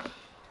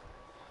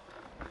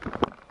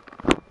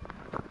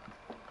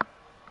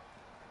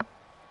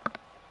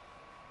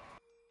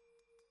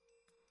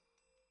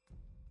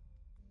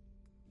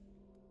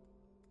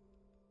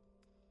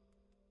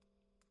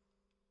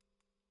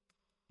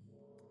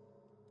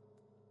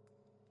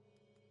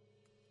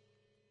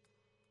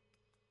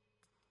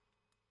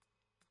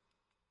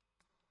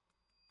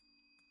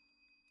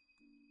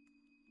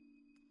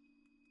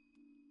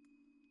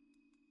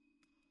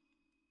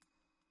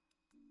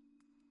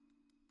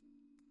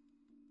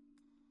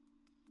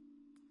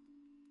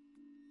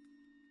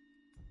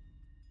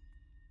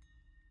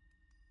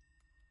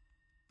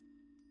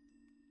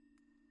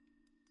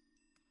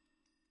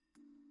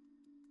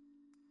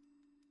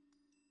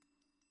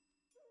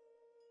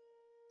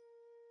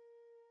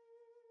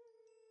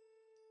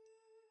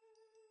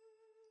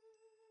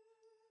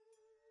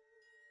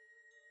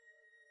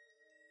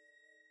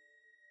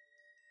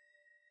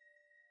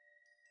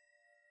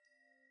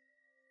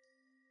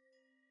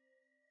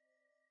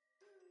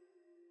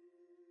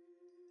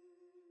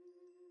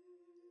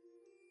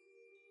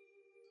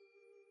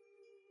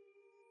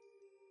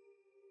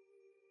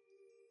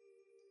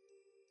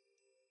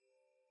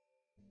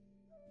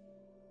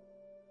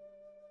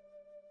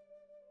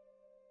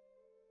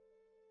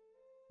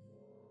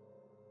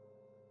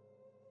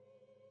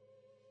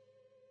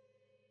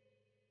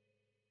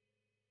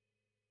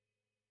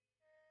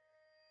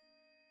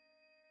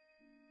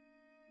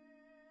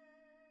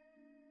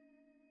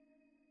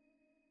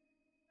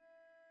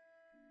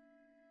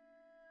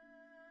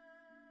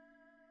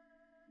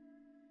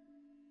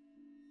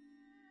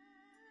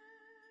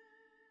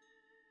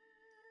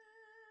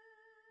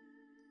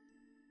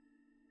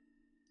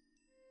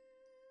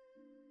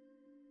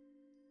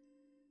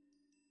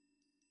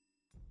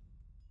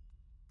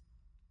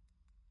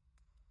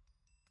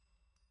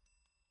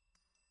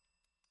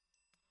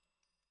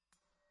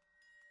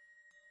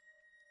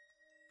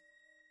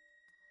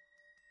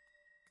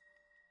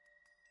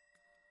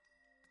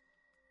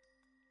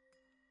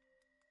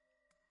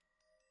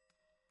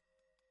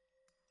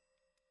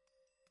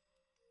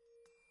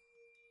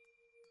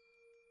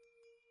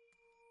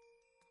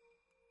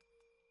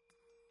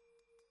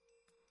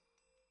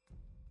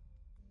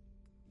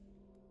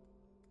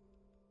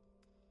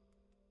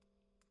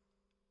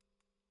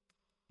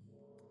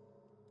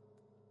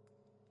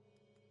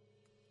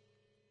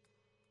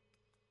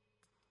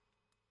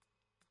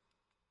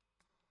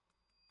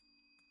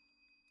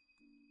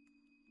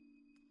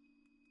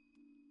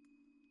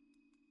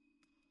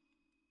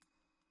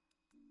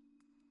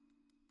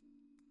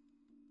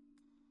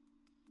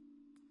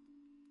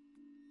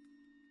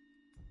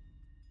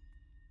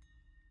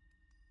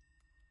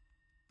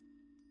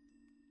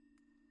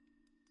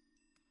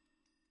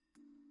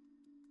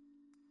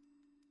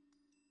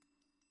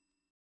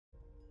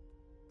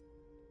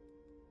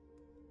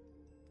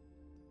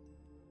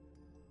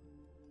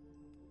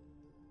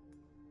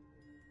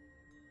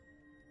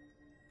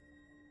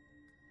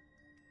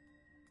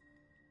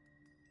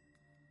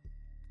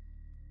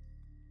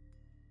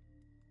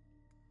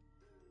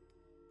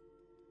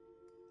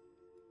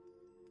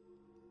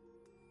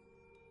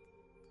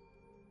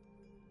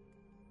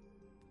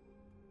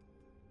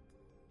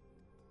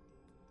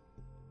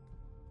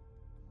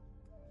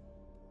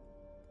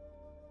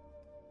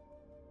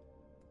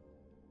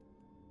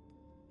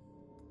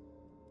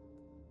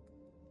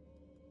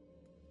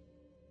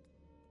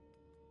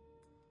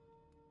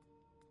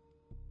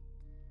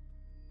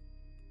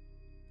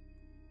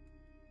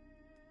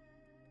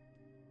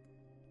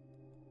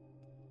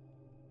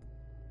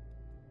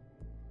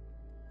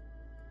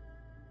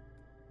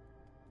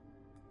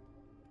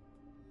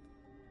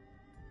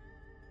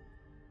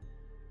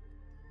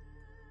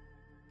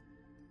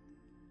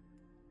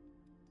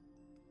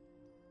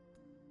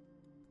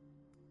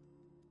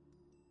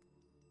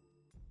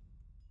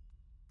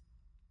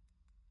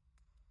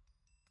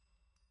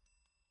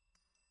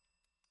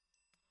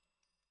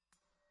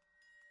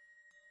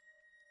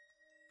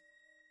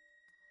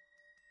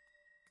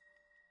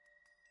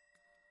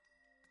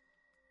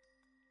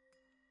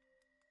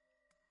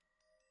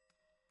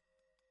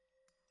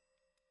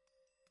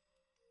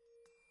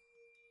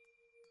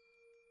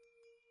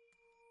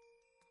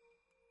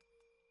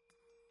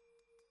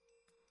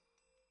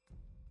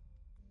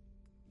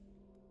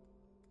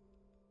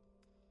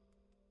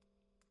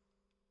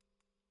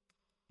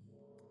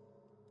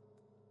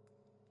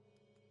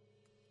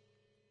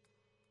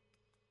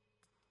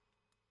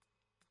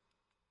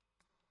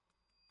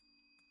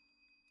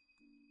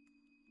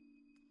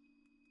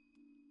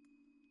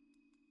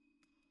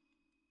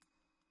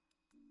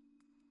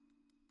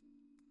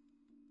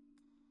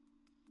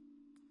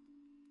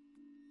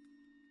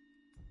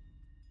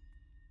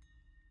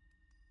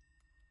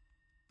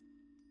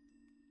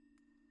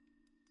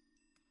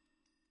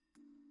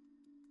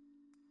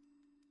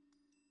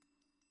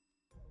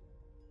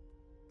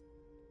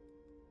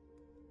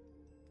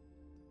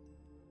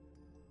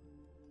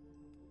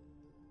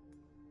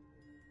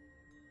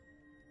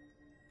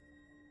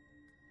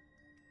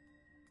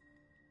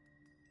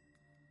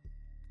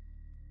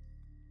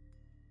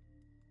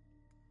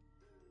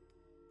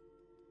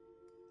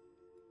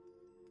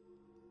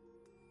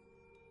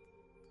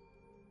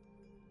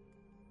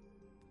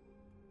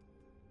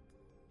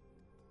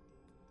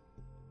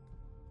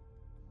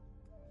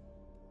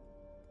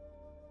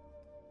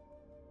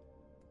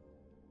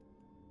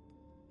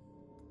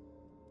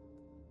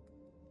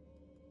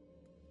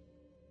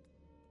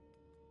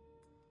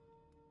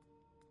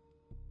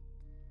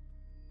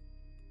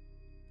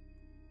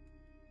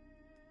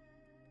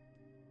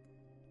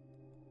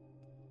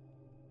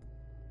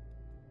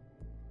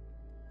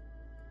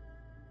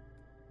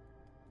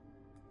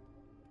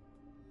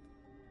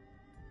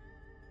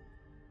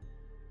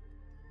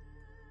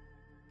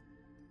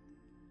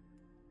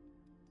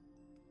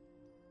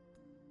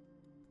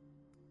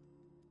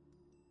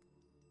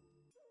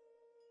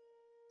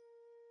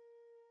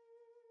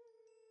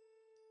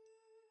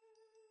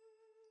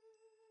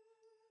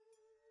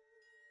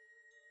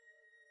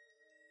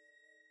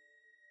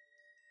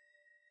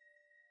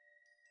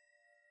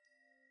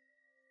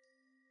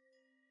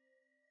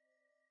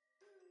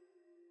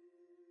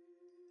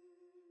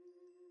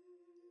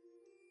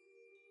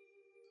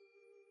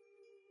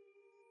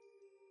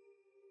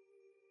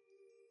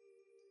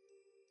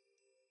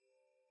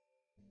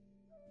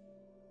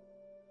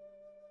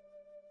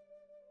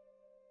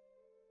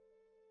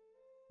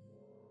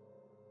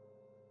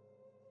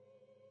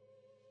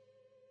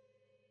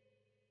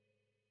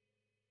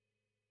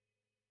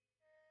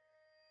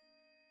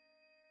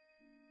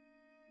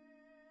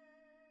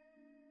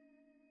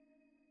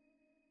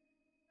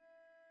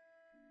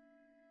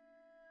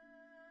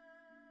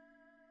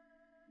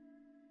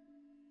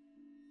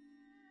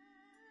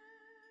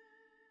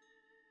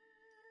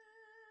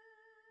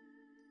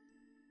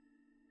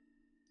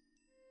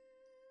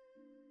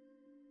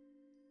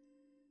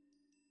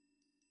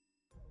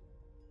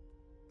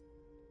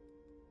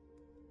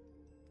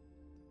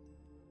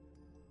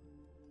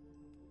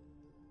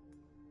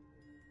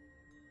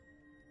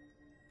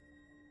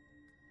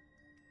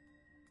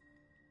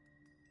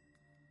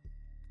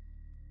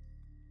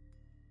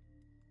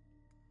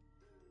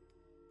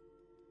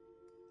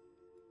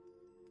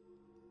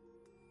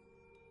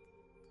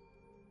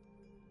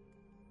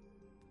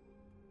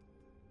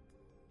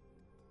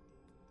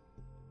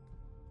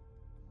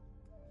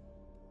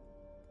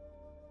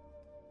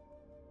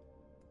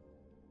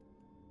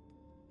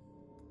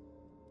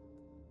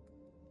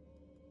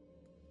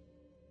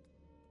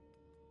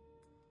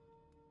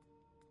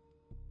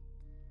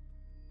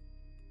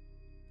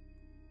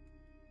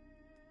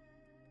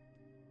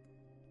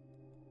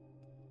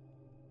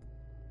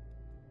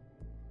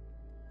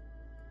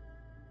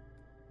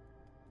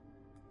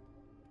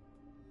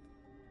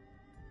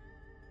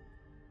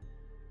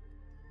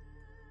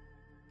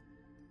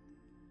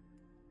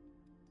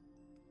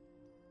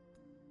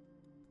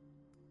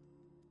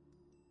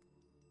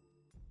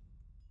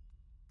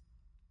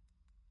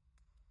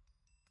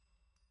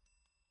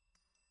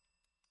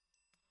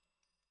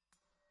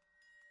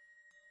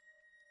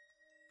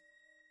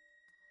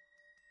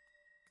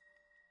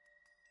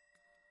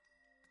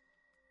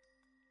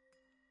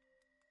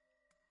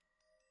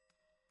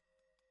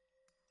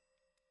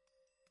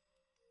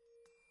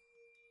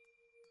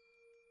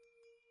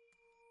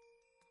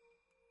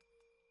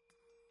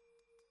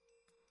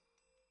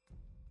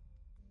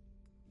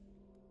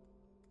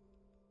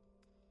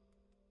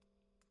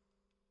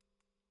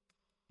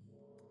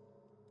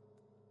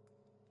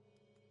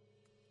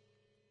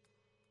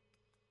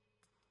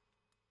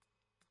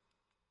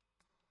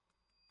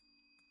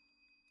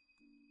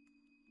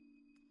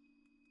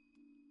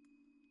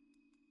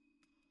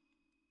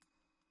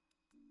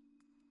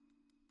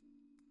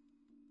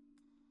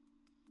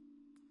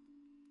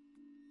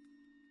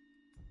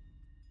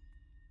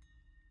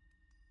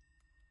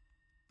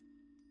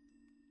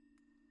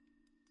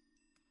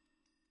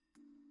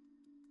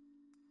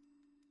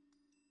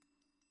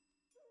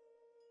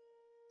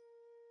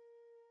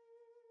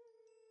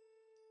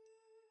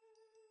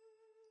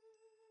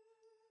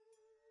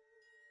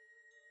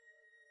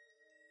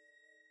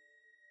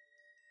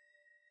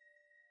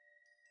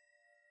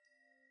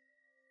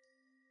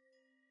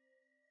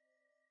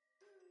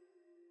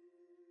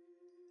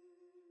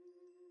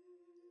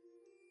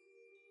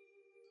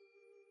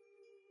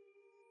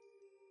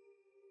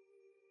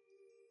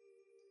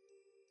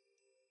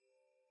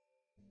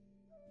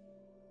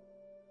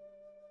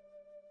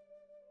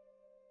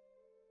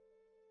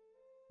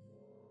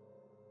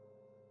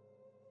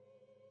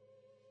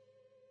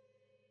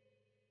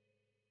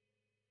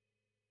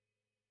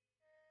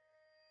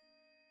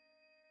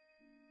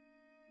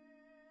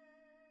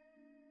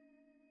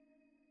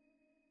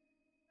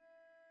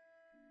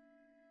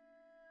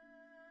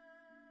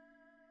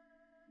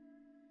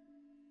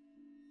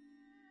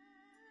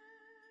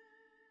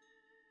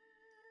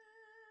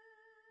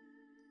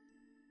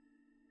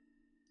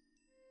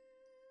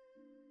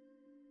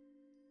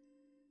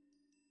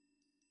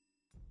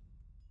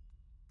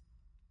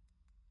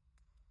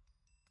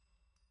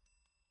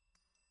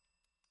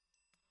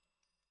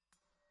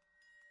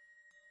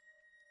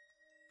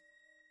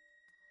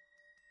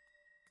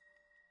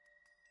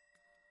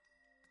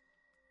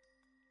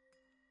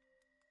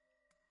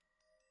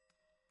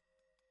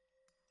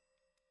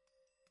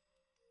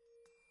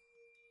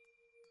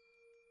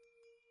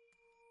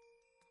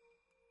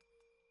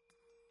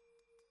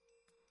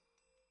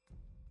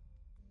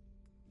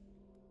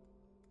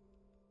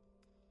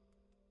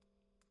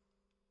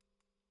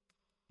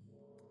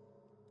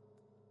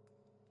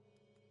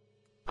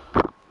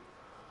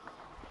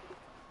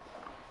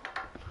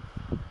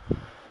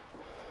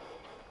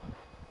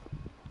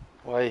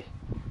 Ouais.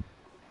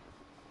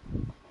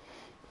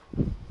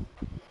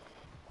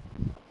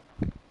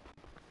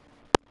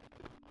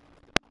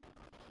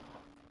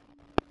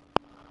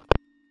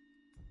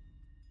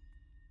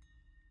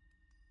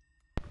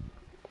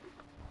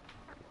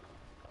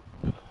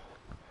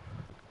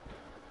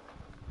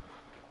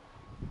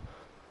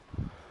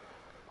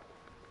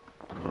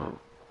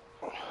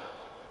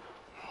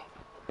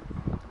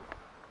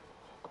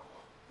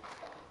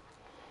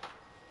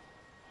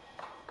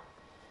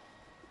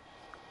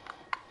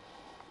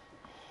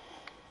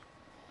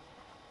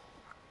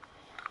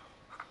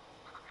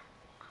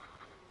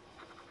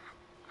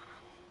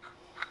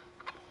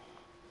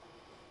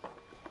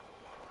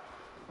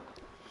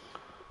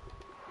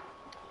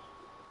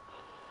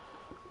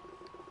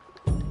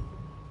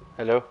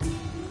 Hello?